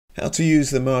How to use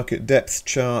the market depth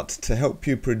chart to help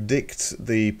you predict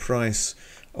the price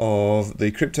of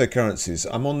the cryptocurrencies.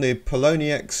 I'm on the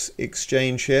poloniex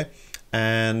exchange here,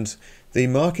 and the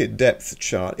market depth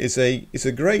chart is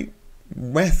a great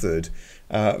method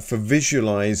for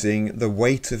visualizing the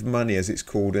weight of money, as it's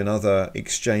called in other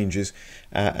exchanges,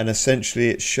 and essentially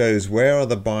it shows where are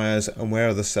the buyers and where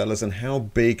are the sellers and how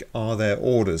big are their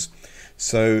orders.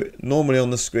 So normally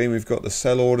on the screen we've got the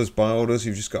sell orders, buy orders.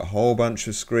 You've just got a whole bunch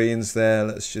of screens there.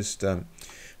 Let's just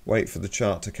wait for the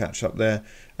chart to catch up there.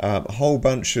 A whole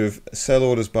bunch of sell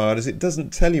orders, buy orders. It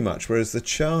doesn't tell you much, whereas the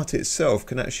chart itself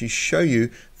can actually show you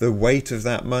the weight of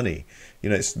that money. You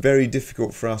know, it's very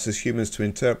difficult for us as humans to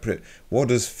interpret what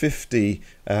does 50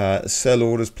 sell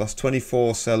orders plus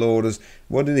 24 sell orders,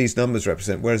 what do these numbers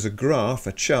represent? Whereas a graph,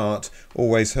 a chart,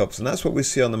 always helps. And that's what we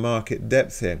see on the market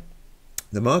depth here.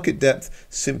 The market depth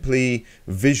simply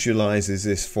visualizes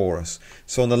this for us.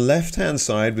 So on the left hand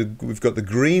side, we've got the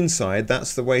green side.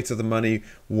 That's the weight of the money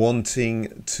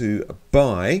wanting to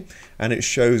buy, and it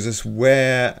shows us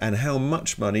where and how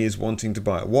much money is wanting to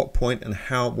buy, at what point, and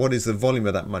what is the volume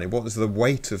of that money, what is the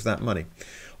weight of that money.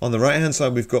 On the right hand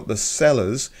side, we've got the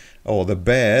sellers or the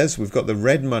bears. We've got the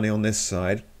red money on this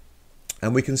side.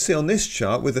 And we can see on this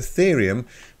chart with Ethereum,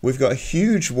 we've got a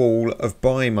huge wall of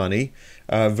buy money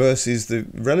versus the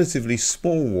relatively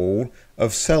small wall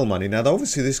of sell money. Now,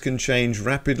 obviously, this can change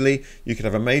rapidly. You could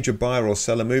have a major buyer or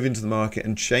seller move into the market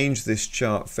and change this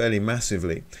chart fairly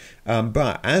massively.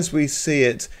 But as we see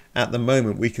it at the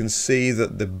moment, we can see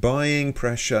that the buying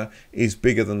pressure is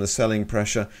bigger than the selling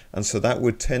pressure. And so that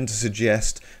would tend to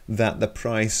suggest that the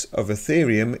price of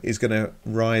Ethereum is going to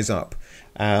rise up.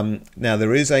 Now,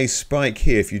 there is a spike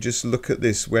here. If you just look at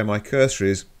this where my cursor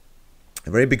is, a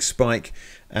very big spike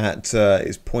at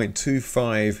is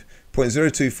 0.2508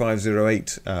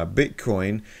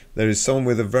 Bitcoin. There is someone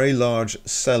with a very large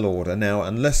sell order. Now,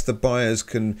 unless the buyers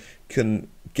can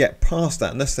get past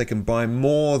that, unless they can buy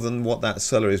more than what that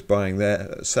seller is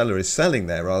selling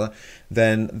there rather,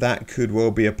 then that could well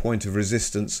be a point of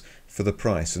resistance for the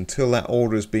price until that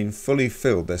order has been fully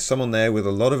filled. There's someone there with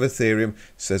a lot of Ethereum,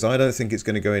 says, I don't think it's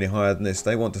going to go any higher than this.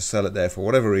 They want to sell it there for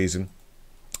whatever reason.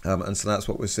 And so that's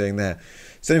what we're seeing there.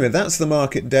 So anyway, that's the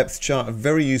market depth chart, a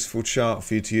very useful chart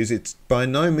for you to use. It's by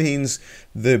no means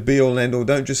the be all and end all.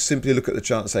 Don't just simply look at the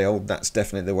chart and say, oh, that's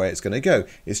definitely the way it's going to go.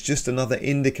 It's just another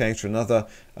indicator, another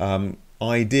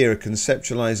idea, a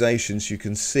conceptualization, so you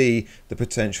can see the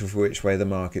potential for which way the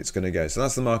market's going to go. So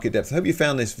that's the market depth. I hope you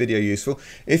found this video useful.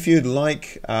 If you'd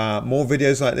like more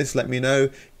videos like this, let me know.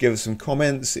 Give us some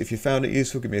comments. If you found it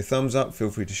useful, give me a thumbs up.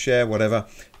 Feel free to share, whatever.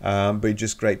 But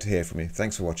just great to hear from you.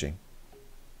 Thanks for watching.